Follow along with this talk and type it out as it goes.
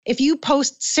if you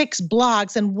post 6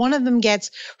 blogs and one of them gets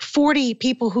 40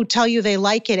 people who tell you they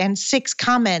like it and 6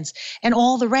 comments and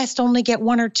all the rest only get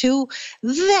 1 or 2,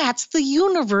 that's the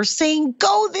universe saying,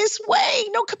 go this way.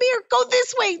 No, come here, go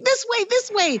this way, this way,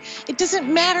 this way. It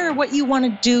doesn't matter what you want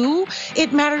to do.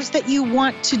 It matters that you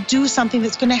want to do something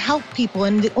that's going to help people.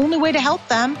 And the only way to help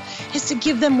them is to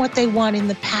give them what they want in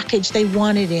the package they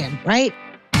want it in, right?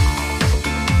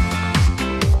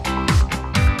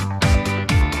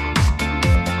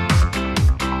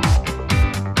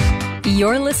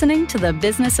 You're listening to The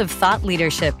Business of Thought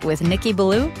Leadership with Nikki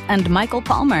Ballou and Michael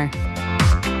Palmer.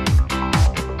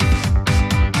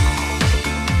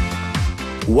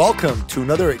 Welcome to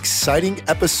another exciting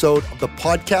episode of the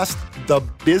podcast, The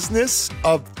Business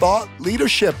of Thought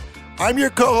Leadership. I'm your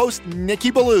co-host,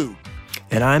 Nikki Ballou.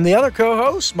 And I'm the other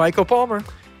co-host, Michael Palmer.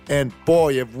 And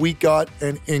boy, have we got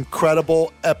an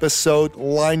incredible episode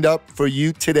lined up for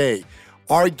you today.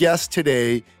 Our guest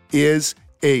today is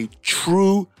a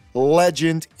true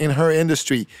legend in her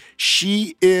industry.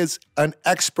 She is an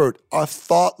expert, a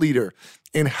thought leader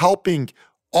in helping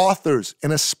authors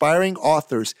and aspiring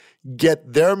authors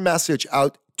get their message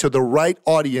out to the right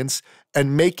audience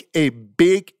and make a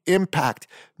big impact,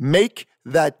 make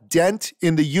that dent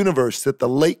in the universe that the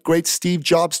late, great Steve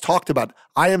Jobs talked about.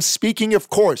 I am speaking, of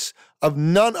course, of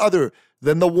none other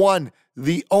than the one,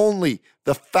 the only,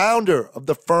 the founder of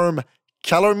the firm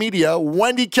Keller Media,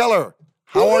 Wendy Keller.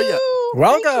 How are you?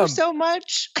 Welcome. Thank you so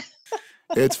much.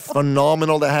 It's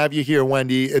phenomenal to have you here,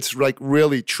 Wendy. It's like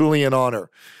really, truly an honor.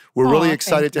 We're really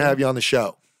excited to have you on the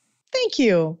show. Thank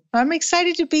you. I'm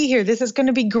excited to be here. This is going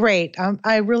to be great.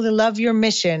 I really love your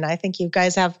mission. I think you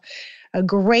guys have a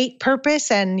great purpose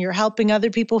and you're helping other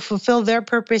people fulfill their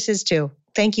purposes too.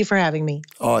 Thank you for having me.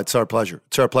 Oh, it's our pleasure.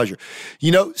 It's our pleasure.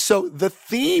 You know, so the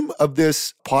theme of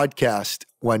this podcast,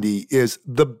 Wendy, is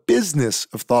the business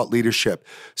of thought leadership.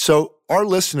 So our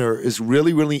listener is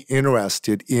really, really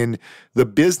interested in the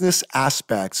business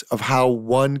aspects of how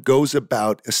one goes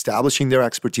about establishing their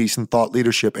expertise in thought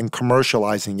leadership and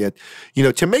commercializing it, you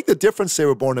know, to make the difference they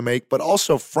were born to make, but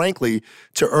also, frankly,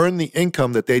 to earn the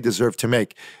income that they deserve to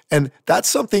make. And that's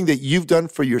something that you've done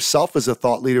for yourself as a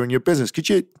thought leader in your business. Could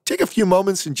you take a few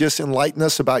moments and just enlighten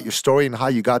us about your story and how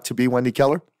you got to be Wendy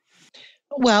Keller?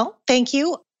 Well, thank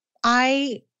you.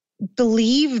 I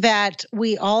believe that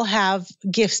we all have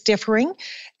gifts differing,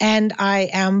 and I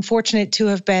am fortunate to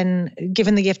have been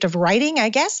given the gift of writing, I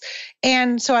guess.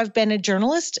 And so I've been a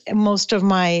journalist. Most of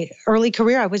my early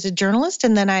career, I was a journalist,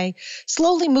 and then I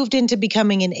slowly moved into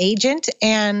becoming an agent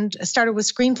and started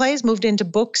with screenplays, moved into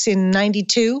books in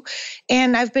 92,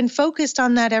 and I've been focused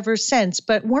on that ever since.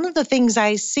 But one of the things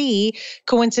I see,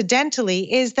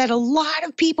 coincidentally, is that a lot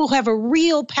of people have a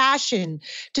real passion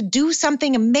to do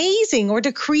something amazing or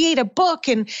to create a book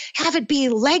and have it be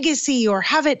a legacy or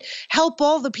have it help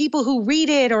all the people who read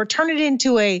it or turn it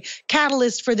into a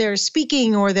catalyst for their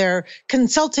speaking or their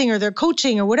consulting or their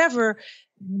coaching or whatever,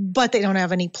 but they don't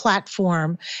have any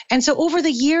platform. And so over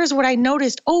the years, what I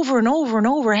noticed over and over and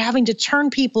over, having to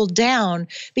turn people down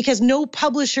because no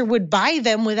publisher would buy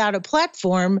them without a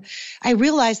platform, I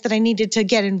realized that I needed to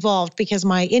get involved because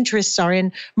my interests are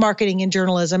in marketing and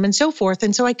journalism and so forth.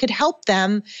 And so I could help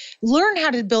them learn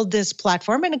how to build this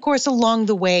platform. And of course, along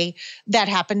the way, that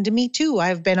happened to me too.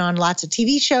 I've been on lots of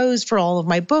TV shows for all of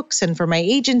my books and for my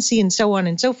agency and so on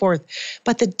and so forth.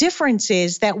 But the difference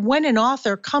is that when an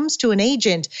author comes to an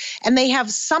agent and they have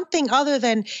something other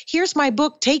than, here's my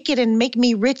book, take it and make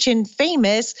me rich and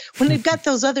famous, when they've got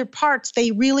those other parts,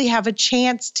 they really have a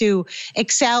chance to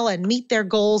excel and meet their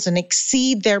goals and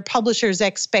exceed their publisher's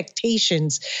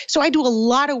expectations. So I do a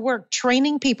lot of work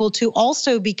training people to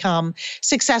also become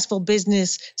successful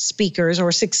business speakers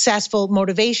or successful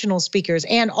motivational speakers,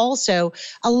 and also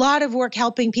a lot of work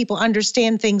helping people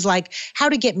understand things like how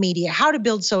to get media, how to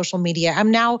build social media.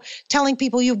 I'm now telling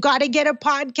people you've got to get a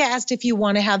podcast if you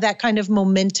want to have that kind of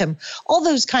momentum, all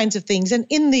those kinds of things. And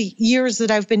in the years that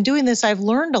I've been doing this, I've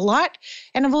learned a lot,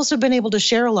 and I've also been able to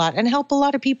share a lot and help a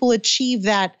lot of people achieve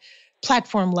that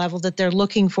platform level that they're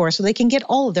looking for so they can get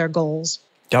all of their goals.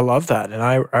 I love that. And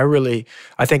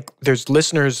I think there's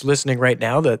listeners listening right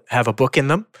now that have a book in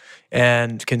them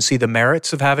and can see the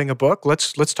merits of having a book.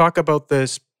 Let's talk about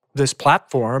this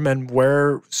platform and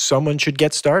where someone should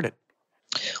get started.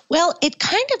 Well, it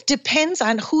kind of depends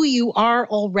on who you are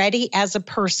already as a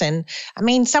person. I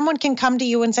mean, someone can come to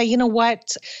you and say, you know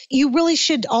what, you really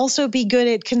should also be good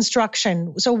at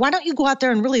construction. So why don't you go out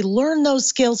there and really learn those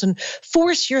skills and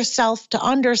force yourself to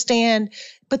understand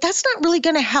but that's not really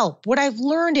going to help. What I've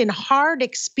learned in hard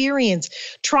experience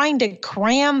trying to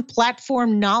cram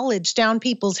platform knowledge down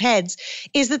people's heads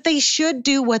is that they should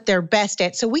do what they're best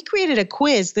at. So we created a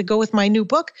quiz that go with my new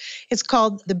book. It's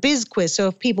called the Biz Quiz. So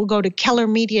if people go to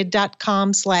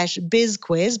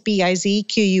kellermedia.com/bizquiz,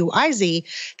 BIZQUIZ,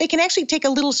 they can actually take a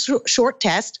little short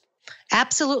test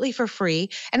absolutely for free.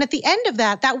 And at the end of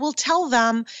that, that will tell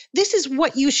them this is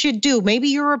what you should do. Maybe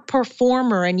you're a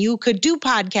performer and you could do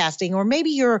podcasting, or maybe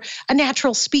you're a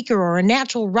natural speaker or a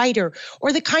natural writer,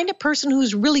 or the kind of person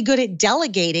who's really good at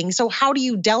delegating. So how do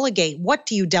you delegate? What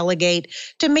do you delegate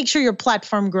to make sure your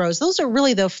platform grows? Those are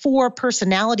really the 4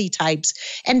 personality types.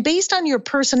 And based on your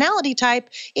personality type,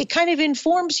 it kind of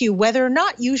informs you whether or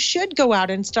not you should go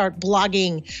out and start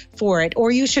blogging for it,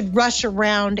 or you should rush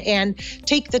around and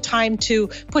take the time to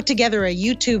put together a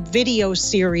YouTube video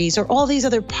series or all these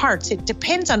other parts. It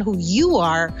depends on who you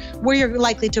are, where you're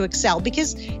likely to excel,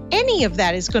 because any of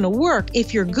that is going to work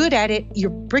if you're good at it,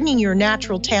 you're bringing your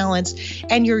natural talents,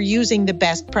 and you're using the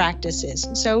best practices.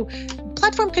 So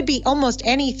platform could be almost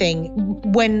anything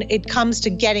when it comes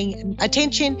to getting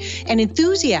attention and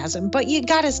enthusiasm, but you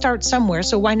got to start somewhere.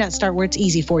 So why not start where it's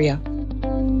easy for you?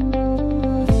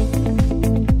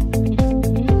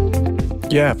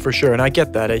 Yeah, for sure. And I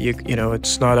get that. You know,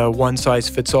 it's not a one size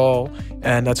fits all.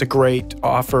 And that's a great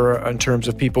offer in terms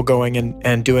of people going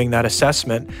and doing that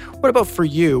assessment. What about for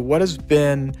you? What has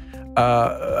been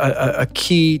a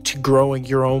key to growing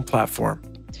your own platform?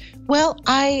 Well,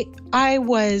 I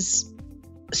was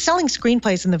selling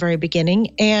screenplays in the very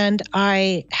beginning, and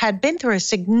I had been through a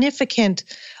significant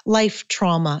life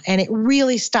trauma, and it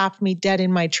really stopped me dead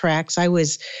in my tracks. I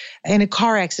was in a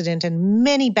car accident and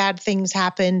many bad things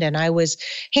happened, and I was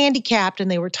handicapped, and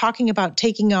they were talking about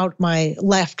taking out my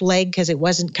left leg because it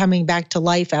wasn't coming back to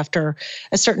life after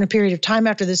a certain period of time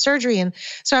after the surgery. And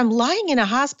so I'm lying in a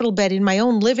hospital bed in my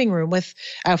own living room with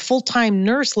a full-time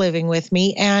nurse living with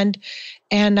me, and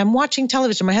I'm watching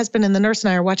television. My husband and the nurse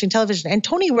and I are watching television, and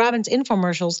Tony Robbins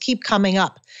infomercials keep coming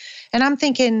up. And I'm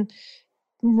thinking,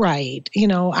 right,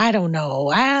 I don't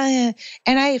know. And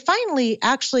I finally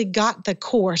actually got the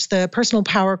course, the personal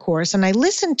power course, and I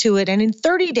listened to it. And in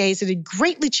 30 days, it had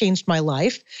greatly changed my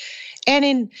life. And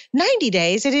in 90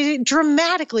 days, it had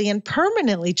dramatically and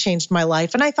permanently changed my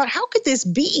life. And I thought, how could this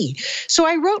be? So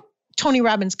I wrote Tony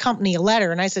Robbins' company a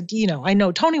letter. And I said, I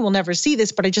know Tony will never see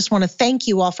this, but I just want to thank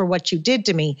you all for what you did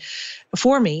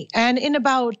for me. And in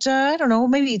about,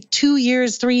 maybe 2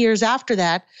 years, 3 years after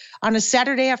that, on a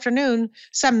Saturday afternoon,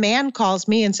 some man calls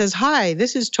me and says, "Hi,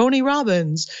 this is Tony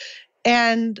Robbins."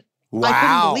 And wow. I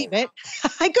couldn't believe it.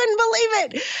 I couldn't believe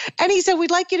it. And he said,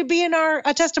 "We'd like you to be in a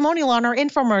testimonial on our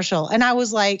infomercial." And I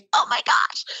was like, oh my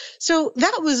gosh. So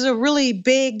that was a really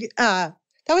big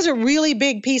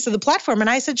piece of the platform. And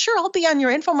I said, sure, I'll be on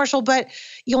your infomercial, but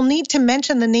you'll need to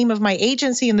mention the name of my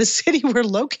agency and the city we're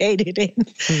located in.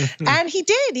 And he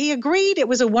did. He agreed. It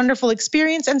was a wonderful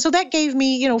experience. And so that gave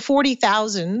me,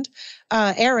 40,000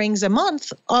 airings a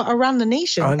month around the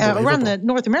nation, around the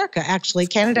North America, actually,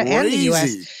 Canada and the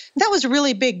U.S. That was a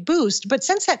really big boost. But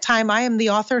since that time, I am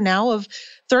the author now of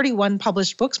 31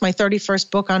 published books. My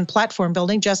 31st book on platform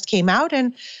building just came out.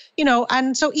 And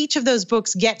so each of those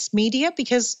books gets media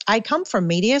because I come from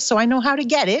media, so I know how to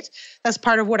get it. That's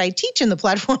part of what I teach in the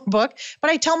platform book.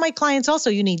 But I tell my clients also,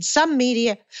 you need some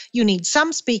media, you need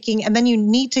some speaking, and then you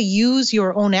need to use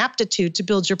your own aptitude to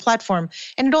build your platform.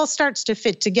 And it all starts to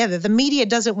fit together. The media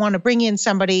doesn't want to bring in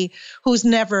somebody who's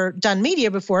never done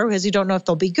media before because you don't know if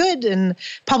they'll be good. And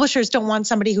publishers don't want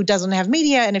somebody who doesn't have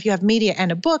media. And if you have media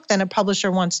and a book, then a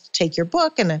publisher wants to take your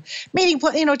book and a meeting,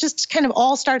 just kind of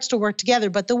all starts to work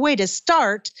together. But the way to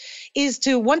start is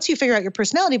to, once you figure out your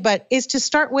personality, is to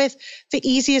start with the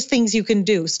easiest things you can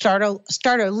do. Start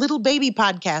a little baby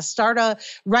podcast, start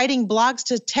writing blogs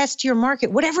to test your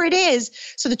market, whatever it is,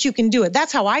 so that you can do it.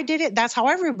 That's how I did it. That's how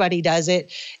everybody does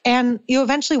it. And you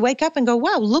eventually wake up and go,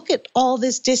 wow, look at all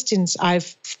this distance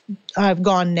I've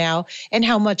gone now and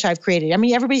how much I've created. I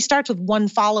mean, everybody starts with one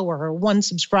follower or one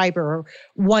subscriber or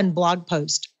one blog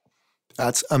post.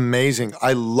 That's amazing.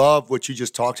 I love what you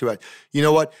just talked about. You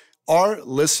know what? Our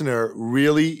listener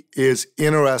really is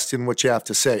interested in what you have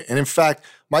to say. And in fact,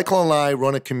 Michael and I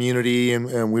run a community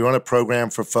and we run a program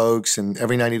for folks, and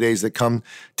every 90 days they come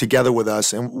together with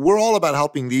us. And we're all about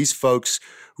helping these folks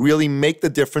really make the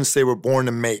difference they were born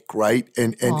to make, right?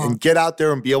 And get out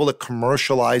there and be able to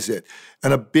commercialize it.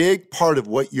 And a big part of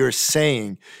what you're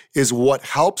saying is what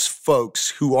helps folks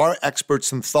who are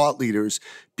experts and thought leaders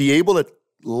be able to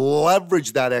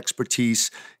leverage that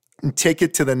expertise and take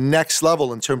it to the next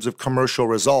level in terms of commercial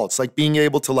results, like being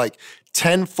able to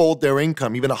tenfold their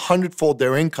income, even 100-fold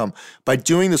their income by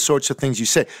doing the sorts of things you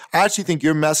say. I actually think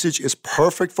your message is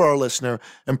perfect for our listener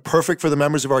and perfect for the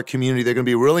members of our community. They're going to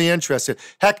be really interested.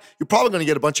 Heck, you're probably going to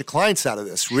get a bunch of clients out of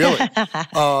this, really.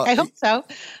 I hope so.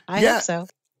 I hope so.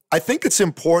 I think it's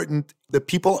important that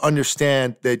people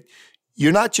understand that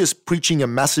you're not just preaching a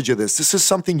message of this. This is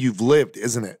something you've lived,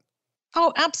 isn't it?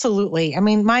 Oh, absolutely. I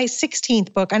mean, my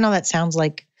 16th book, I know that sounds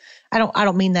like, I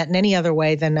don't mean that in any other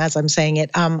way than as I'm saying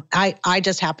it. I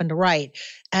just happened to write.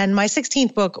 And my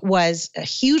 16th book was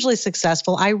hugely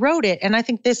successful. I wrote it, and I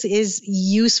think this is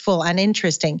useful and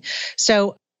interesting.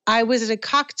 So I was at a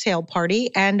cocktail party,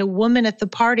 and a woman at the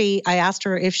party, I asked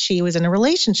her if she was in a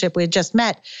relationship. We had just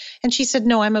met. And she said,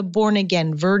 no, I'm a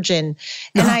born-again virgin.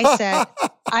 And I said,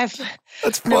 I've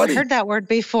never heard that word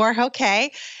before.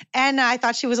 Okay. And I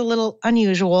thought she was a little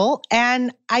unusual.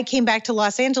 And I came back to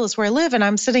Los Angeles where I live, and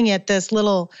I'm sitting at this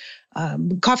little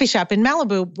coffee shop in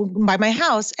Malibu by my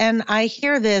house. And I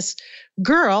hear this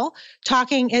girl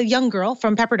talking, a young girl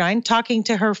from Pepperdine, talking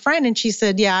to her friend. And she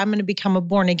said, yeah, I'm going to become a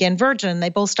born again virgin. And they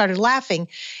both started laughing.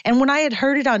 And when I had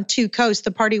heard it on Two Coasts,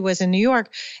 the party was in New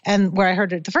York, and where I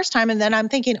heard it the first time. And then I'm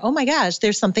thinking, oh my gosh,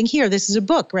 there's something here. This is a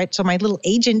book, right? So my little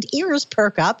agent ears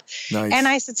perk up. Nice. And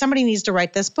I said, somebody needs to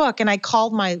write this book. And I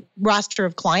called my roster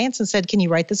of clients and said, can you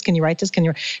write this? Can you write this?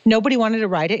 Nobody wanted to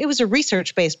write it. It was a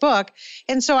research-based book.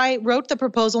 And so I wrote the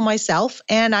proposal myself,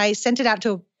 and I sent it out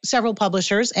to several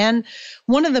publishers, and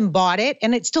one of them bought it,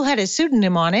 and it still had a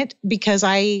pseudonym on it because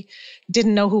I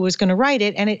didn't know who was going to write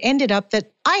it. And it ended up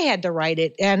that I had to write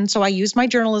it. And so I used my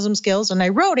journalism skills, and I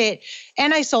wrote it,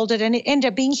 and I sold it, and it ended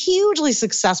up being hugely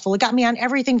successful. It got me on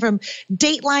everything from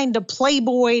Dateline to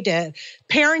Playboy to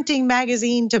Parenting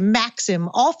Magazine to Maxim,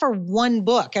 all for one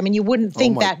book. I mean, you wouldn't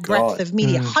think that breadth of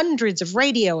media, hundreds of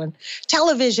radio and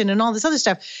television and all this other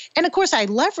stuff. And of course, I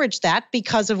leveraged that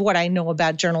because of what I know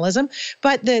about journalism.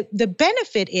 But the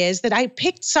benefit is that I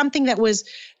picked something that was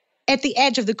at the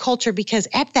edge of the culture, because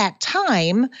at that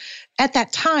time,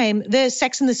 the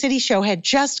Sex and the City show had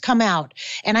just come out,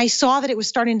 and I saw that it was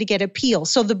starting to get appeal.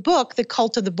 So the book, The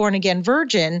Cult of the Born Again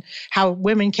Virgin, How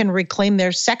Women Can Reclaim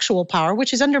Their Sexual Power,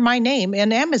 which is under my name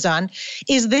in Amazon,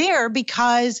 is there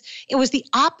because it was the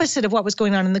opposite of what was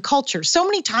going on in the culture. So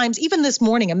many times, even this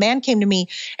morning, a man came to me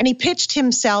and he pitched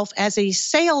himself as a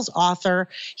sales author.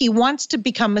 He wants to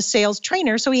become a sales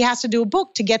trainer, so he has to do a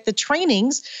book to get the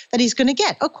trainings that he's going to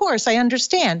get. Of course, I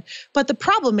understand. But the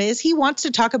problem is he wants to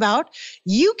talk about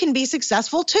you can be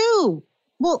successful too.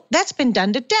 Well, that's been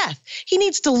done to death. He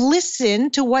needs to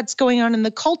listen to what's going on in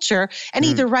the culture and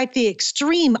either write the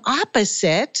extreme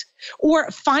opposite or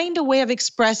find a way of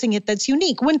expressing it that's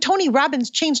unique. When Tony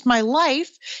Robbins changed my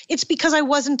life, it's because I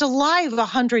wasn't alive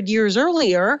 100 years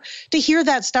earlier to hear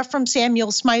that stuff from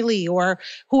Samuel Smiley or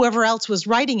whoever else was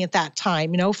writing at that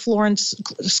time, Florence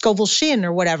Scovel Shinn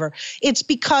or whatever. It's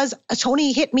because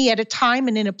Tony hit me at a time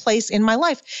and in a place in my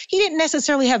life. He didn't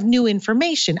necessarily have new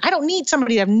information. I don't need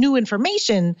somebody to have new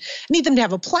information. I need them to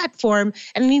have a platform,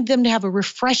 and I need them to have a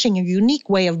refreshing or unique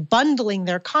way of bundling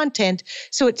their content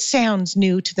so it sounds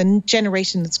new to the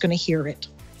generation that's going to hear it.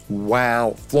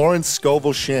 Wow. Florence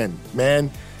Scovel Shinn. Man,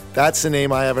 that's a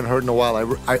name I haven't heard in a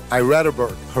while. I read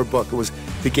her book. It was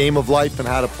The Game of Life and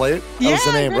How to Play It. That was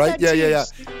the name, right? Yeah.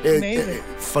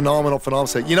 Phenomenal.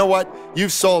 You know what?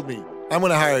 You've sold me. I'm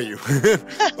going to hire you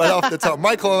right off the top.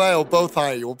 Michael and I will both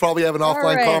hire you. We'll probably have an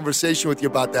offline conversation with you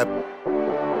about that.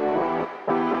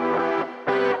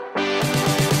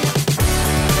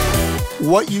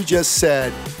 What you just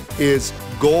said is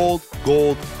gold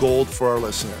for our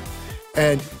listener.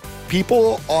 And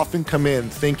people often come in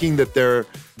thinking that they're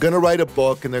going to write a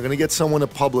book and they're going to get someone to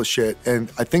publish it.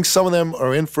 And I think some of them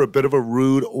are in for a bit of a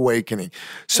rude awakening.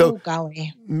 So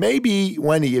maybe,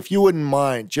 Wendy, if you wouldn't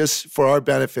mind, just for our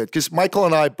benefit, because Michael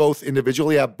and I both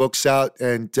individually have books out,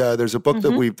 and there's a book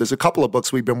there's a couple of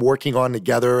books we've been working on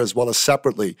together as well as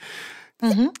separately.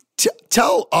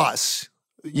 Tell us,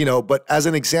 but as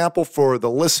an example for the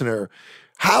listener,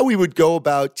 how we would go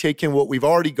about taking what we've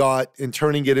already got and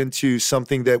turning it into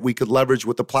something that we could leverage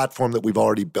with the platform that we've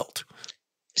already built.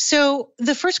 So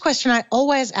the first question I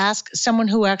always ask someone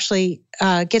who actually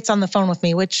gets on the phone with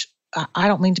me, which I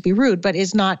don't mean to be rude, but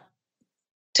is not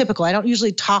typical. I don't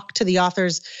usually talk to the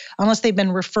authors unless they've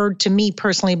been referred to me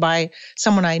personally by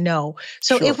someone I know.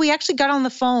 So if we actually got on the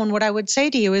phone, what I would say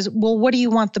to you is, well, what do you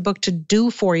want the book to do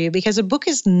for you? Because a book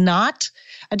is not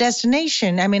a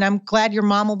destination. I mean, I'm glad your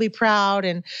mom will be proud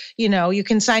and, you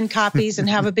can sign copies and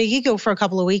have a big ego for a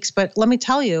couple of weeks. But let me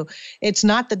tell you, it's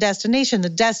not the destination. The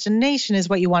destination is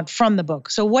what you want from the book.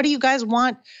 So what do you guys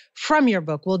want from your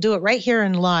book? We'll do it right here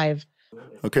and live.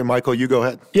 Okay, Michael, you go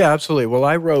ahead. Yeah, absolutely. Well,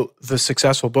 I wrote The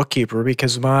Successful Bookkeeper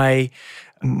because my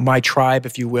tribe,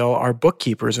 if you will, are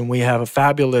bookkeepers, and we have a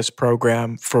fabulous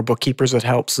program for bookkeepers that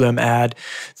helps them add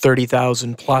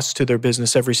 30,000 plus to their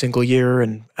business every single year,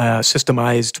 and a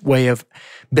systemized way of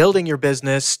building your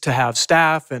business to have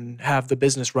staff and have the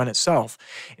business run itself.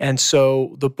 And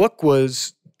so the book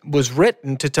was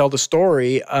written to tell the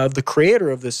story of the creator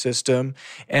of the system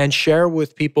and share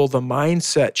with people the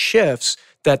mindset shifts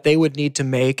that they would need to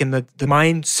make, and the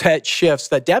mindset shifts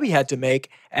that Debbie had to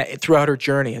make throughout her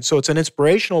journey. And so it's an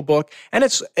inspirational book, and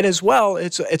it's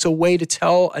a way to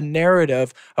tell a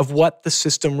narrative of what the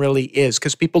system really is,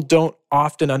 because people don't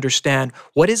often understand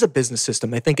what is a business system.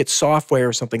 They think it's software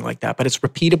or something like that, but it's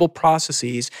repeatable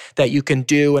processes that you can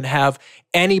do and have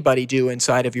anybody do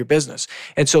inside of your business.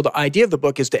 And so the idea of the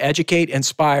book is to educate,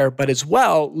 inspire, but as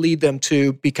well lead them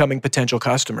to becoming potential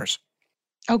customers.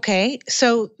 Okay.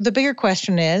 So the bigger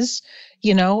question is,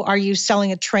 are you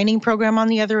selling a training program on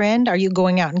the other end? Are you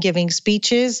going out and giving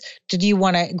speeches? Did you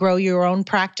want to grow your own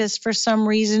practice for some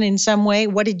reason, in some way?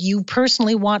 What did you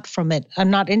personally want from it? I'm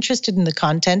not interested in the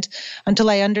content until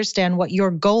I understand what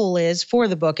your goal is for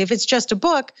the book. If it's just a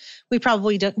book, we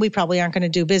probably aren't going to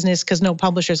do business because no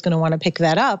publisher is going to want to pick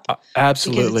that up.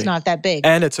 Absolutely. Because it's not that big.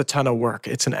 And it's a ton of work.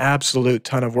 It's an absolute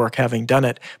ton of work having done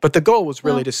it. But the goal was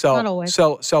really to sell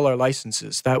our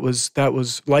licenses. That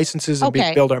was licenses and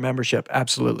build our membership.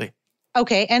 Absolutely.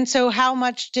 Okay. And so how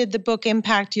much did the book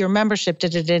impact your membership?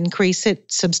 Did it increase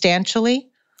it substantially?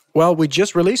 Well, we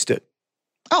just released it.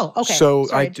 Oh, okay. So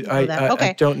I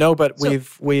don't know, but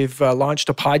we've launched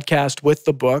a podcast with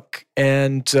the book,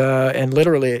 and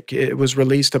literally it was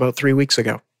released about 3 weeks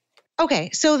ago.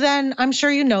 Okay, so then I'm sure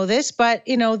you know this, but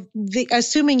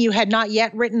assuming you had not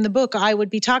yet written the book, I would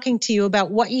be talking to you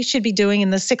about what you should be doing in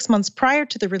the 6 months prior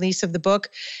to the release of the book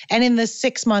and in the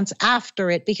 6 months after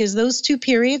it, because those two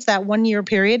periods, that 1 year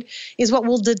period, is what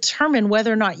will determine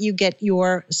whether or not you get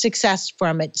your success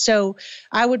from it. So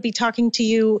I would be talking to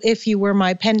you, if you were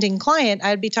my pending client,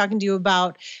 I'd be talking to you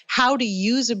about how to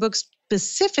use a book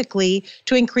specifically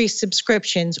to increase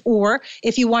subscriptions, or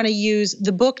if you want to use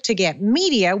the book to get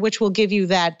media, which will give you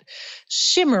that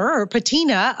shimmer or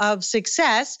patina of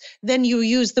success, then you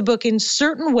use the book in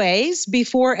certain ways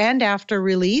before and after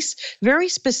release, very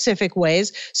specific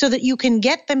ways, so that you can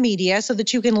get the media, so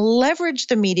that you can leverage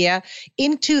the media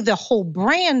into the whole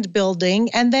brand building,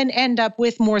 and then end up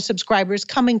with more subscribers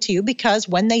coming to you, because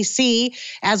when they see,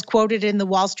 as quoted in the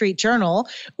Wall Street Journal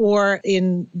or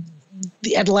in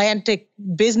the Atlantic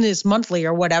Business Monthly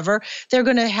or whatever, they're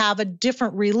going to have a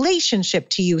different relationship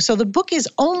to you. So the book is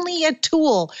only a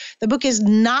tool. The book is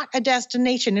not a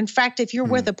destination. In fact, if you're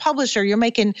with a publisher, you're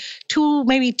making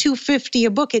maybe $250 a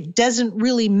book. It doesn't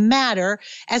really matter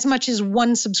as much as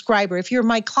one subscriber. If you're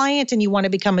my client and you want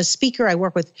to become a speaker, I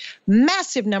work with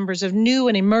massive numbers of new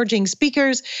and emerging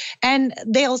speakers, and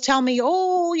they'll tell me,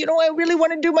 I really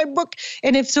want to do my book.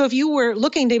 And if you were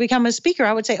looking to become a speaker,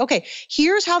 I would say, okay,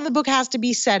 here's how the book has to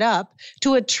be set up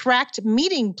to attract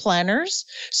meeting planners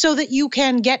so that you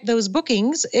can get those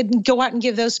bookings and go out and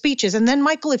give those speeches. And then,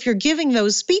 Michael, if you're giving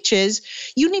those speeches,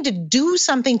 you need to do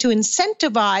something to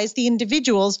incentivize the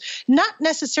individuals, not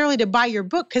necessarily to buy your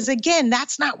book, because again,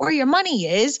 that's not where your money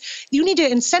is. You need to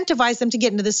incentivize them to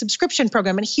get into the subscription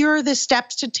program. And here are the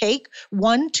steps to take: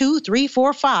 1, 2, 3,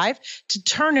 4, 5, to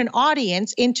turn an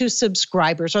audience into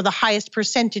subscribers, or the highest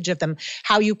percentage of them,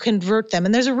 how you convert them.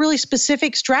 And there's a really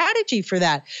specific strategy for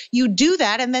that. You do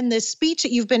that, and then this speech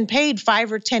that you've been paid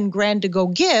 $5 or $10,000 to go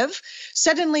give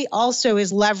suddenly also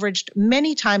is leveraged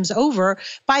many times over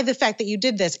by the fact that you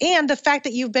did this, and the fact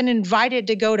that you've been invited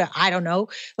to go to,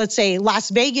 let's say Las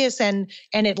Vegas and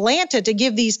Atlanta to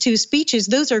give these two speeches.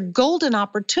 Those are golden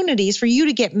opportunities for you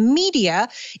to get media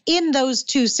in those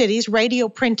two cities, radio,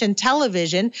 print, and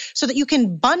television, so that you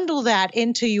can bundle that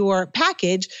into your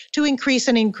package to increase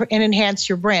and enhance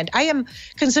your brand. I am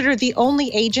considered the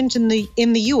only agent in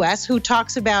the U.S. who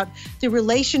talks about the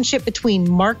relationship between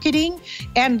marketing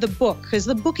and the book, because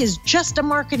the book is just a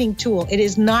marketing tool. It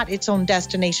is not its own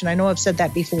destination. I know I've said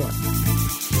that before.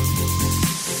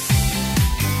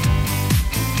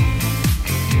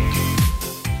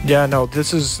 Yeah, no,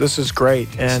 this is great,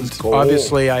 and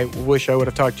obviously, I wish I would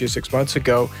have talked to you 6 months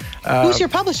ago. Who's your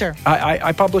publisher?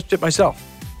 I published it myself.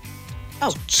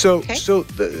 Oh, so okay. So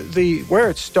the where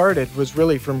it started was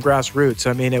really from grassroots.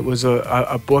 I mean, it was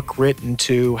a book written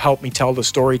to help me tell the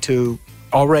story to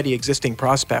already existing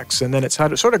prospects, and then it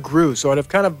sort of grew. So I've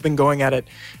kind of been going at it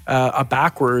a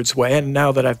backwards way, and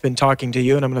now that I've been talking to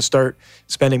you, and I'm going to start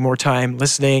spending more time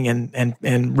listening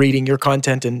and reading your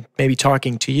content and maybe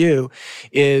talking to you,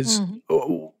 is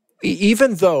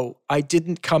even though I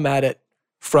didn't come at it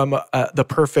from the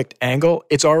perfect angle,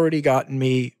 it's already gotten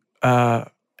me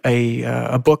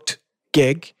a booked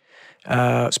gig,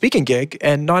 speaking gig,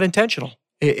 and not intentional.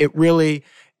 It really,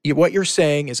 what you're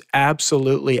saying is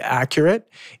absolutely accurate.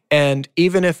 And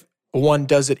even if one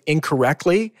does it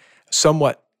incorrectly,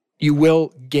 somewhat, you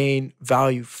will gain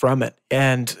value from it.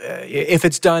 And if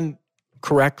it's done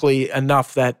correctly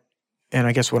enough that, and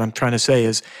I guess what I'm trying to say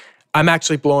is, I'm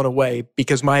actually blown away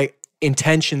because my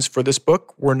intentions for this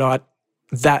book were not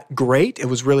that great. It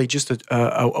was really just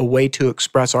a way to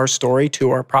express our story to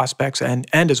our prospects and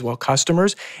as well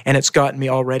customers. And it's gotten me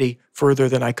already further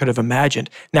than I could have imagined.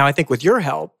 Now, I think with your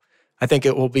help, I think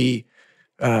it will be,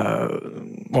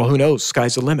 who knows,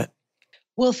 sky's the limit.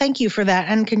 Well, thank you for that.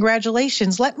 And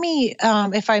congratulations. Let me,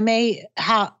 if I may,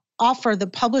 offer the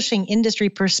publishing industry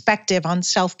perspective on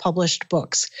self-published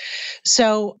books.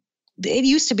 So it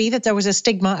used to be that there was a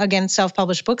stigma against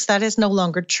self-published books. That is no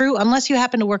longer true unless you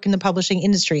happen to work in the publishing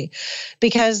industry.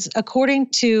 Because according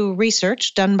to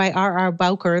research done by R.R.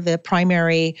 Bowker, the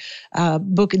primary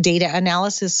book data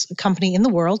analysis company in the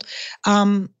world,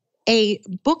 a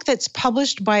book that's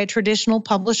published by a traditional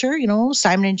publisher,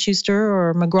 Simon & Schuster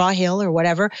or McGraw-Hill or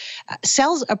whatever,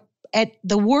 sells at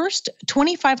the worst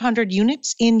 2,500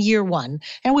 units in year one.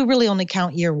 And we really only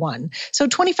count year one. So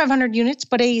 2,500 units,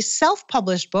 but a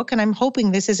self-published book, and I'm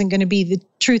hoping this isn't going to be the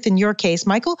truth in your case,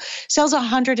 Michael, sells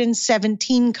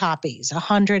 117 copies,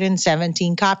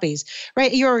 117 copies,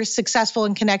 right? You're a successful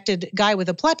and connected guy with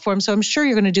a platform, so I'm sure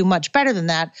you're going to do much better than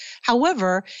that.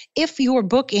 However, if your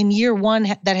book in year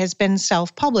one that has been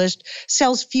self-published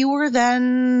sells fewer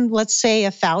than, let's say,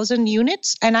 1,000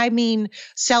 units, and I mean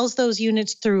sells those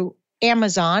units through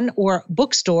Amazon or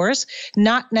bookstores,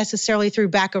 not necessarily through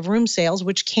back of room sales,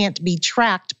 which can't be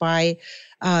tracked by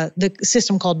the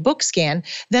system called BookScan,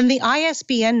 then the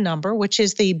ISBN number, which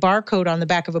is the barcode on the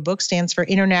back of a book, stands for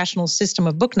International System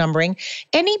of Book Numbering.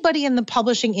 Anybody in the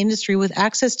publishing industry with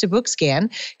access to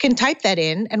BookScan can type that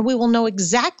in, and we will know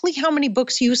exactly how many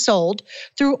books you sold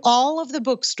through all of the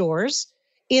bookstores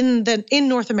in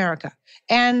North America.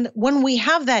 And when we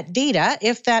have that data,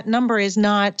 if that number is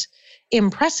not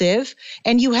impressive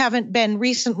and you haven't been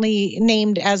recently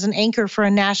named as an anchor for a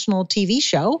national TV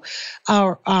show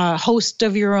or a host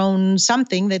of your own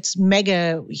something that's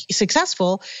mega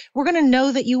successful, we're going to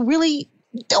know that you really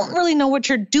don't really know what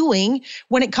you're doing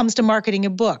when it comes to marketing a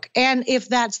book. And if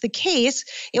that's the case,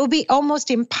 it will be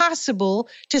almost impossible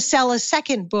to sell a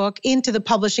second book into the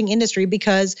publishing industry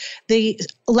because the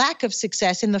lack of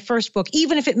success in the first book,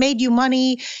 even if it made you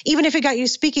money, even if it got you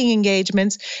speaking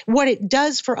engagements, what it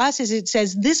does for us is it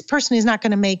says this person is not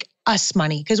going to make us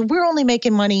money because we're only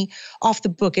making money off the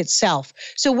book itself.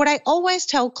 So what I always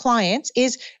tell clients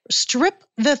is strip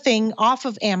the thing off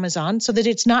of Amazon so that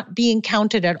it's not being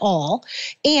counted at all,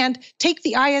 and take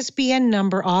the ISBN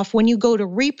number off when you go to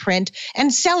reprint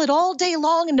and sell it all day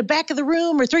long in the back of the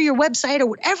room or through your website or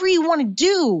whatever you want to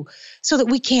do so that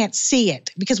we can't see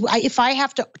it. Because if I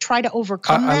have to try to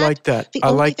overcome I like that. The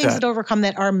only things that overcome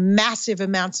that are massive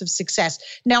amounts of success.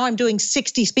 Now I'm doing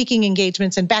 60 speaking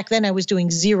engagements and back then I was doing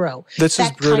 0. This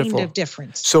is beautiful. Kind of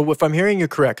difference. So if I'm hearing you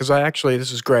correct, because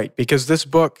this is great, because this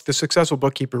book, The Successful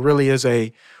Bookkeeper, really is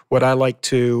what I like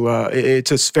to,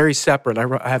 it's a very separate.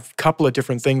 I have a couple of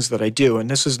different things that I do, and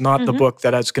this is not the book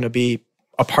that is going to be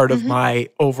a part of my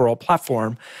overall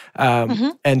platform.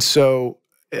 And so,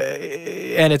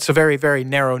 and it's a very, very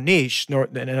narrow niche,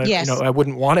 yes. I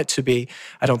wouldn't want it to be.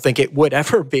 I don't think it would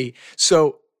ever be.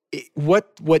 So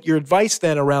what your advice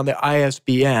then around the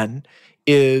ISBN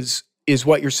is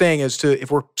what you're saying is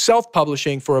if we're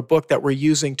self-publishing for a book that we're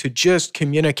using to just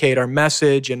communicate our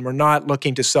message and we're not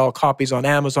looking to sell copies on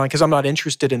Amazon, because I'm not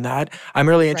interested in that. I'm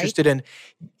really interested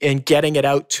in getting it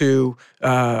out to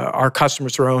our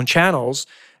customers through our own channels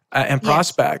and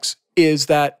prospects, is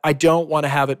that I don't want to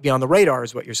have it be on the radar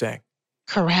is what you're saying.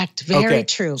 Correct. Very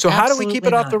true. So how do we keep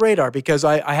it off the radar? Because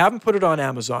I haven't put it on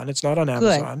Amazon. It's not on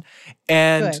Amazon.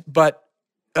 Good. But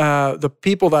the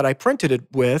people that I printed it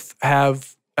with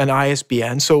have an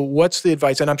ISBN. So what's the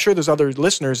advice? And I'm sure there's other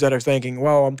listeners that are thinking,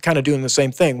 well, I'm kind of doing the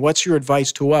same thing. What's your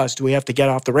advice to us? Do we have to get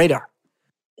off the radar?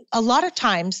 A lot of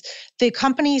times, the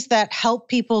companies that help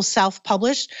people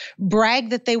self-publish brag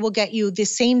that they will get you the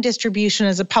same distribution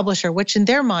as a publisher, which in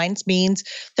their minds means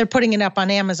they're putting it up on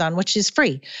Amazon, which is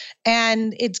free.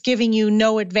 And it's giving you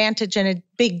no advantage and a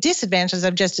big disadvantages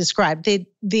I've just described.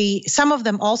 Some of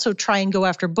them also try and go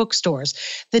after bookstores.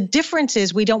 The difference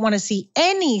is we don't want to see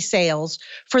any sales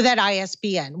for that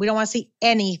ISBN. We don't want to see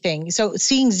anything. So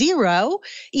seeing zero,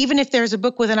 even if there's a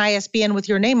book with an ISBN with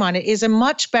your name on it, is a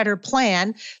much better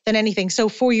plan than anything. So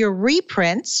for your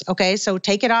reprints, okay, so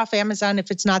take it off Amazon.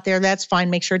 If it's not there, that's fine.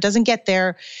 Make sure it doesn't get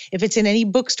there. If it's in any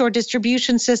bookstore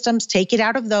distribution systems, take it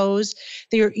out of those.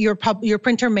 Your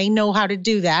printer may know how to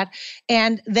do that.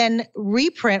 And then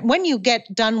reprint, when you get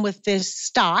done with this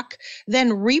stock,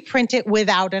 then reprint it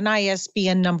without an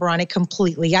ISBN number on it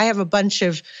completely. I have a bunch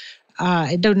of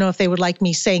I don't know if they would like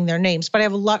me saying their names, but I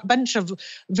have a bunch of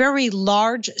very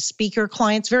large speaker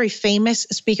clients, very famous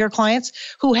speaker clients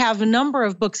who have a number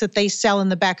of books that they sell in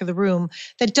the back of the room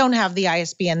that don't have the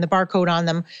ISBN, the barcode on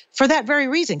them, for that very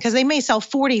reason, because they may sell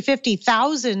 40,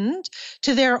 50,000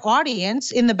 to their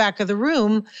audience in the back of the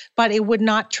room, but it would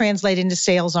not translate into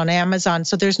sales on Amazon.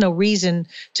 So there's no reason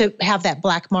to have that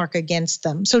black mark against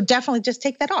them. So definitely just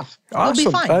take that off. Awesome.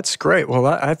 It'll be fine. That's great. Well,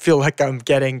 I feel like I'm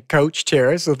getting coached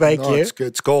here, so thank you. It's good.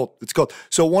 It's gold. It's gold.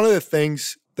 So one of the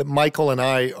things that Michael and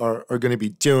I are going to be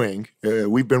doing,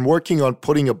 we've been working on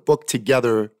putting a book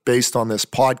together based on this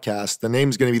podcast. The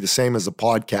name's going to be the same as the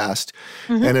podcast.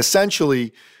 Mm-hmm. And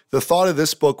essentially, the thought of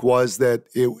this book was that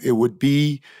it would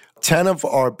be 10 of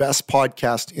our best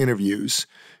podcast interviews,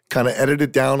 kind of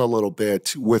edited down a little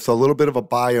bit with a little bit of a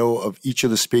bio of each of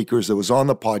the speakers that was on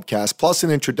the podcast, plus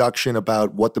an introduction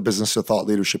about what the business of thought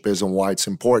leadership is and why it's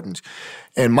important.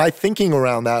 And my thinking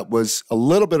around that was a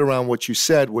little bit around what you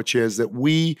said, which is that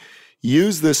we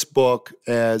use this book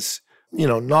as,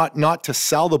 not to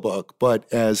sell the book, but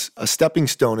as a stepping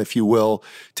stone, if you will,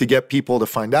 to get people to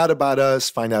find out about us,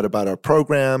 find out about our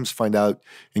programs, find out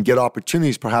and get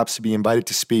opportunities perhaps to be invited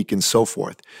to speak and so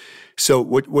forth. So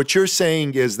what you're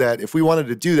saying is that if we wanted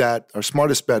to do that, our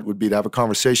smartest bet would be to have a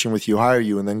conversation with you, hire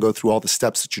you, and then go through all the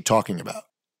steps that you're talking about.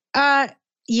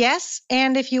 Yes.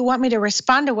 And if you want me to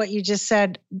respond to what you just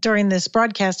said during this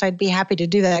broadcast, I'd be happy to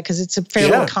do that because it's a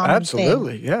fairly common thing.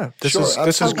 Absolutely. Yeah. This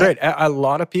is great. A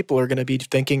lot of people are going to be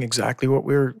thinking exactly what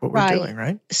we're doing,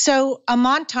 right? So a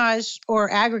montage or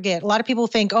aggregate, a lot of people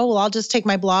think, oh, well, I'll just take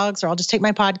my blogs or I'll just take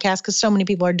my podcast because so many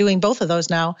people are doing both of those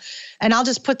now. And I'll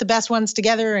just put the best ones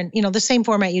together and, the same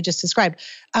format you just described.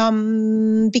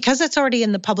 Because it's already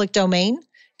in the public domain,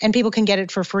 and people can get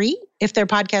it for free if they're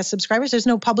podcast subscribers. There's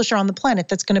no publisher on the planet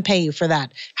that's going to pay you for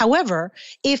that. However,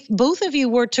 if both of you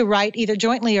were to write either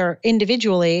jointly or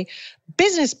individually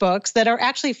business books that are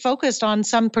actually focused on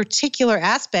some particular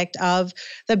aspect of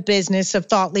the business of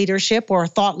thought leadership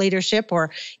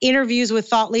or interviews with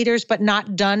thought leaders, but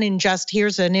not done in just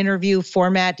here's an interview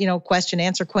format, question,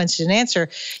 answer.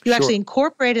 You actually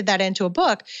incorporated that into a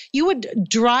book, you would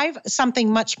drive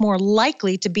something much more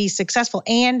likely to be successful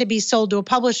and to be sold to a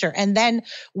publisher. And then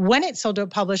when it's sold to a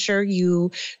publisher,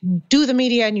 you do the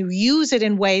media and you use it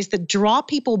in ways that draw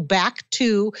people back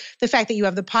to the fact that you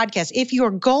have the podcast. If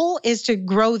your goal is to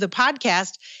grow the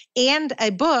podcast and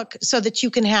a book so that you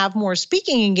can have more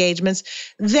speaking engagements,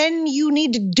 then you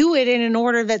need to do it in an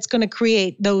order that's going to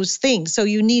create those things. So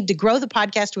you need to grow the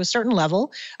podcast to a certain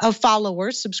level of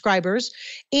followers, subscribers,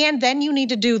 and then you need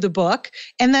to do the book.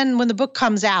 And then when the book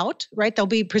comes out, right, there'll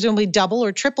be presumably double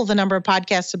or triple the number of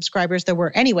podcast subscribers there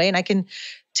were anyway. And I can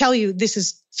tell you this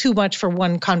is too much for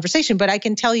one conversation, but I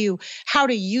can tell you how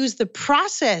to use the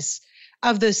process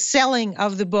of the selling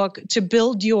of the book to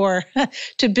build your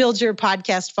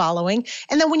podcast following.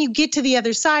 And then when you get to the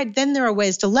other side, then there are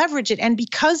ways to leverage it. And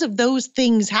because of those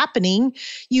things happening,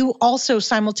 you also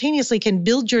simultaneously can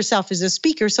build yourself as a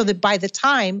speaker so that by the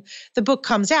time the book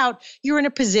comes out, you're in a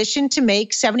position to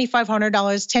make $7,500,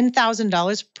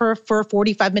 $10,000 for a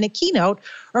 45-minute keynote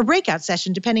or breakout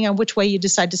session, depending on which way you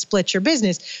decide to split your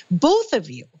business. Both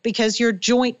of you, because you're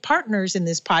joint partners in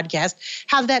this podcast,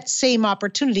 have that same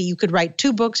opportunity. You could write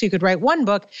 2 books, you could write 1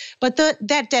 book, but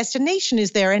that destination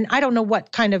is there. And I don't know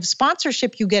what kind of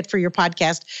sponsorship you get for your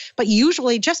podcast, but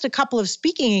usually just a couple of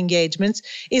speaking engagements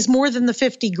is more than the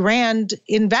 $50,000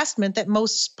 investment that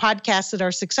most podcasts that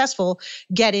are successful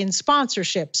get in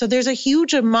sponsorship. So there's a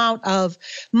huge amount of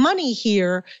money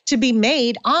here to be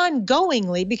made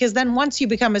ongoingly, because then once you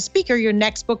become a speaker, your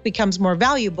next book becomes more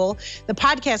valuable. The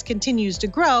podcast continues to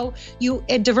grow. You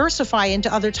diversify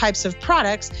into other types of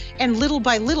products, and little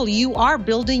by little, you are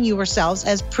building yourselves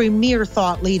as premier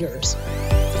thought leaders.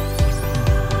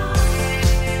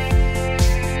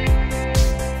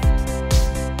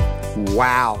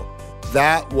 Wow,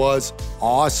 that was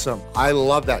awesome. I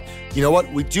love that. You know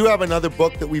what? We do have another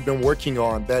book that we've been working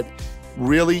on that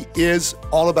really is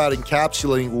all about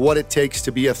encapsulating what it takes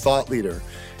to be a thought leader.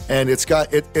 And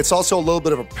it's also a little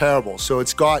bit of a parable. So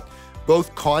it's got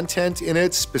both content in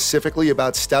it, specifically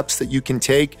about steps that you can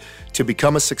take to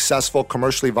become a successful,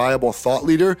 commercially viable thought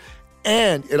leader.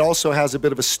 And it also has a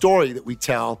bit of a story that we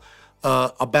tell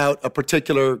about a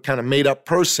particular kind of made-up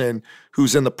person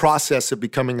who's in the process of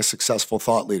becoming a successful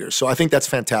thought leader. So I think that's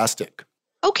fantastic.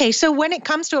 Okay, so when it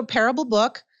comes to a parable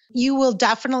book, you will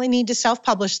definitely need to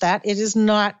self-publish that. It is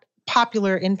not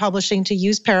popular in publishing to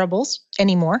use parables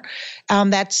anymore.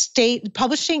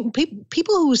 Publishing,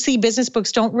 people who see business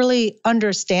books don't really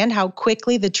understand how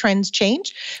quickly the trends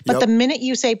change. But the minute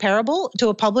you say parable to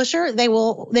a publisher, they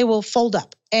will fold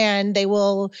up and they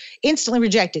will instantly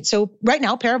reject it. So right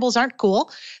now, parables aren't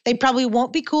cool. They probably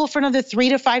won't be cool for another 3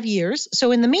 to 5 years.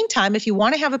 So in the meantime, if you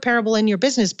want to have a parable in your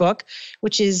business book,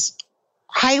 which is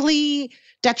highly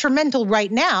detrimental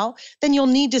right now, then you'll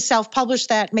need to self-publish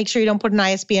that. Make sure you don't put an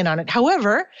ISBN on it.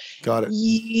 However, got it.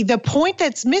 The point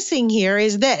that's missing here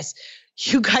is this.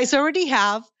 You guys already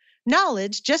have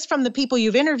knowledge just from the people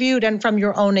you've interviewed and from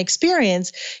your own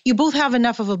experience. You both have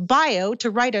enough of a bio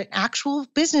to write an actual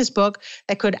business book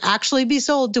that could actually be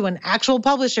sold to an actual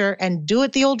publisher and do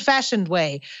it the old-fashioned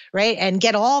way, right? And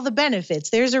get all the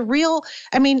benefits. There's a real,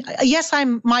 yes,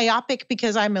 I'm myopic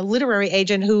because I'm a literary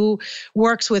agent who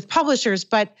works with publishers,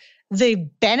 but the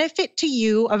benefit to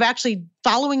you of actually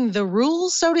following the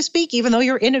rules, so to speak, even though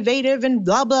you're innovative and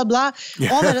blah, blah, blah,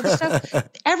 all that other stuff.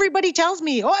 Everybody tells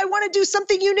me, I want to do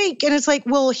something unique. And it's like,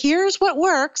 well, here's what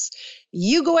works.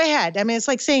 You go ahead. It's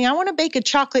like saying, I want to bake a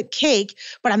chocolate cake,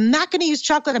 but I'm not going to use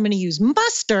chocolate. I'm going to use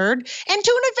mustard and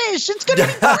tuna fish. It's going to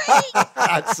be great.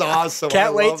 That's awesome.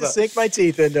 Can't wait to sink my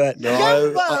teeth into it.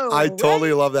 No, I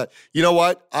totally love that. You know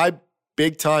what? I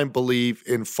big time believe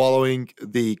in following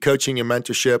the coaching and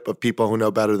mentorship of people who know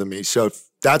better than me. So if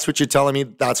that's what you're telling me,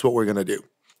 that's what we're going to do.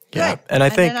 Yeah. And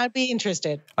then I'd be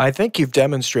interested. I think you've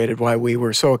demonstrated why we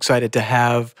were so excited to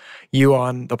have you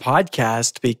on the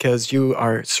podcast, because you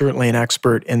are certainly an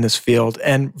expert in this field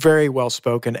and very well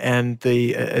spoken, and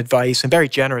the advice, and very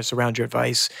generous around your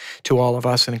advice to all of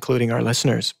us, and including our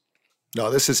listeners. No,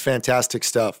 this is fantastic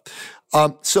stuff.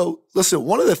 So listen,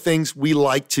 one of the things we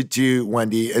like to do,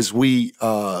 Wendy, as we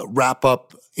wrap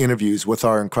up interviews with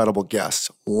our incredible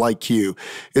guests like you,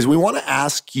 is we want to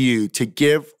ask you to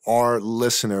give our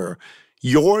listener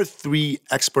your 3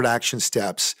 expert action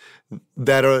steps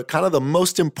that are kind of the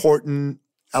most important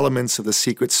elements of the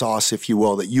secret sauce, if you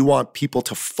will, that you want people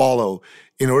to follow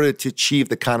in order to achieve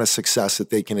the kind of success that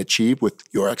they can achieve with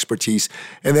your expertise.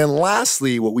 And then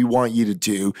lastly, what we want you to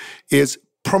do is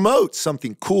promote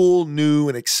something cool, new,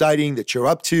 and exciting that you're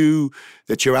up to,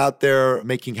 that you're out there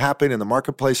making happen in the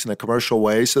marketplace in a commercial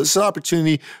way. So this is an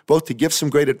opportunity both to give some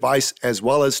great advice as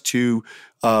well as to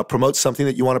promote something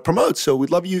that you want to promote. So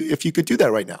we'd love you if you could do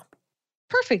that right now.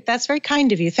 Perfect. That's very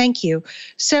kind of you. Thank you.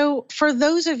 So for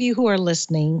those of you who are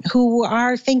listening, who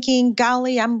are thinking,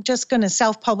 golly, I'm just going to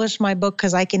self-publish my book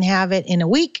because I can have it in a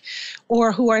week,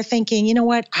 or who are thinking, you know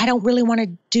what, I don't really want to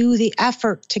do the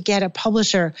effort to get a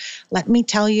publisher. Let me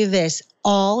tell you this.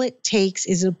 All it takes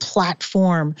is a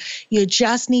platform. You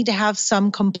just need to have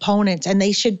some components, and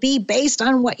they should be based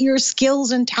on what your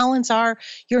skills and talents are,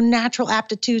 your natural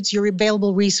aptitudes, your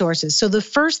available resources. So the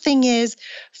first thing is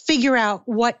figure out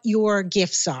what your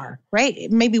gifts are,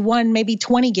 right? Maybe 1, maybe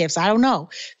 20 gifts. I don't know.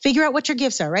 Figure out what your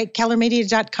gifts are, right?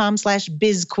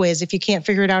 kellermedia.com/bizquiz if you can't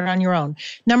figure it out on your own.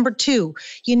 Number 2,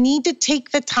 you need to take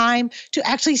the time to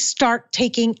actually start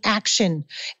taking action.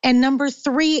 And number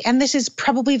 3, and this is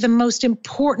probably the most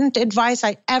important advice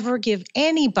I ever give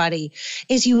anybody,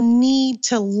 is you need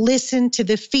to listen to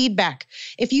the feedback.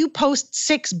 If you post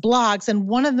 6 blogs and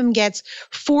one of them gets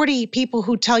 40 people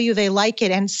who tell you they like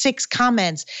it and 6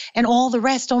 comments, and all the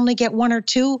rest only get 1 or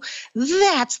 2,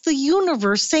 that's the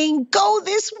universe saying, go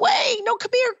this way. No,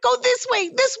 come here, go this way,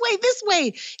 this way, this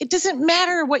way. It doesn't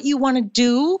matter what you want to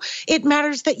do. It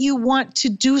matters that you want to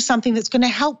do something that's going to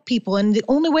help people. And the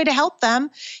only way to help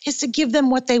them is to give them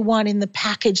what they want in the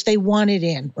package they want it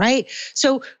in, right?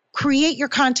 So create your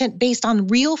content based on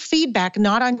real feedback,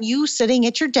 not on you sitting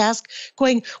at your desk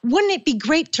going, wouldn't it be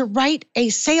great to write a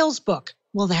sales book?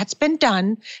 Well, that's been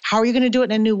done. How are you going to do it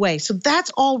in a new way? So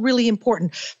that's all really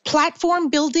important. Platform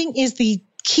building is the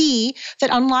key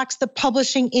that unlocks the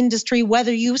publishing industry,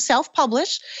 whether you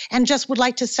self-publish and just would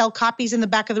like to sell copies in the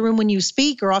back of the room when you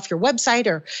speak or off your website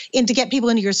or to get people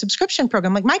into your subscription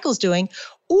program like Michael's doing,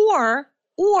 or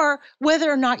whether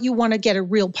or not you want to get a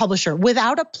real publisher.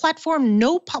 Without a platform,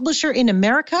 no publisher in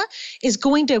America is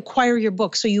going to acquire your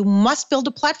book. So you must build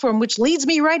a platform, which leads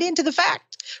me right into the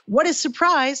fact What a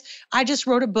surprise. I just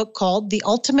wrote a book called The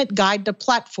Ultimate Guide to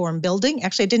Platform Building.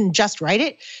 Actually, I didn't just write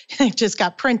it. It just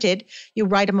got printed. You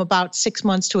write them about 6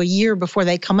 months to a year before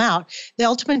they come out. The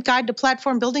Ultimate Guide to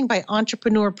Platform Building by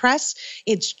Entrepreneur Press.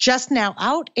 It's just now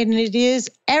out, and it is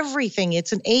everything.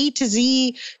 It's an A to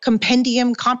Z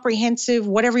compendium, comprehensive,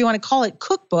 whatever you want to call it,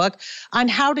 cookbook on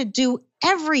how to do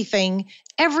everything,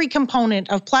 every component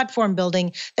of platform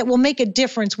building that will make a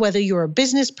difference, whether you're a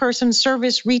business person,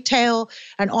 service, retail,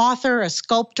 an author, a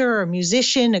sculptor, a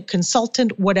musician, a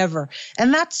consultant, whatever.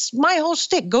 And that's my whole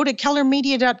shtick. Go to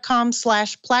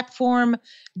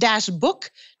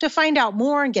kellermedia.com/platform-book to find out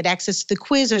more and get access to the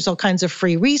quiz. There's all kinds of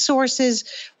free resources,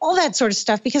 all that sort of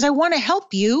stuff, because I want to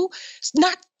help you,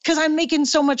 not because I'm making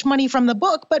so much money from the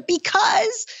book, but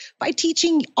because by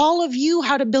teaching all of you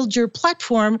how to build your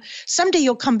platform, someday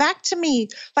you'll come back to me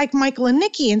like Michael and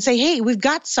Nikki and say, hey, we've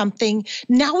got something.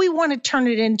 Now we want to turn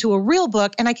it into a real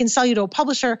book, and I can sell you to a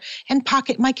publisher and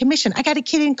pocket my commission. I got a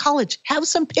kid in college. Have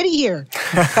some pity here.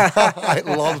 I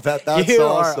love that. That's you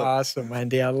awesome. are awesome,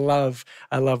 Wendy. I love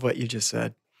what you just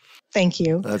said. Thank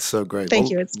you. That's so great.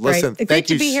 Thank you. It's great. It's great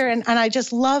to be here. And I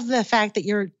just love the fact that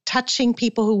you're touching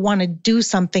people who want to do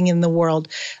something in the world.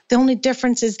 The only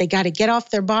difference is they got to get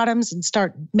off their bottoms and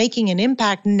start making an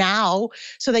impact now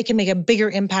so they can make a bigger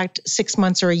impact 6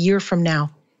 months or a year from now.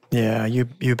 Yeah,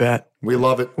 you bet. We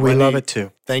love it. We Wendy, love it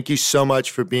too. Thank you so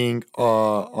much for being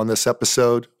on this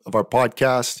episode of our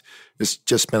podcast. It's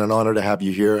just been an honor to have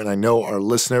you here. And I know our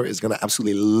listener is going to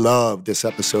absolutely love this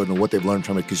episode and what they've learned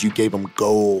from it because you gave them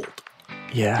gold.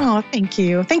 Yeah. Oh, thank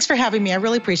you. Thanks for having me. I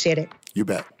really appreciate it. You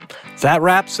bet. That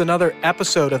wraps another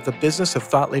episode of the Business of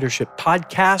Thought Leadership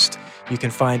podcast. You can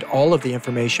find all of the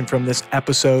information from this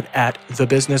episode at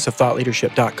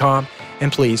thebusinessofthoughtleadership.com.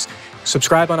 And please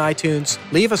subscribe on iTunes,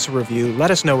 leave us a review, let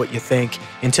us know what you think.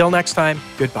 Until next time,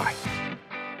 goodbye.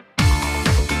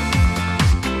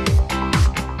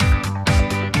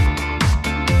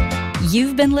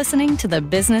 You've been listening to The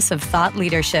Business of Thought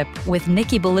Leadership with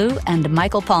Nikki Ballou and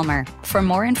Michael Palmer. For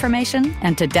more information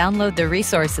and to download the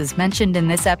resources mentioned in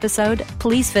this episode,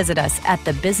 please visit us at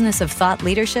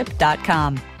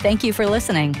thebusinessofthoughtleadership.com. Thank you for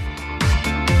listening.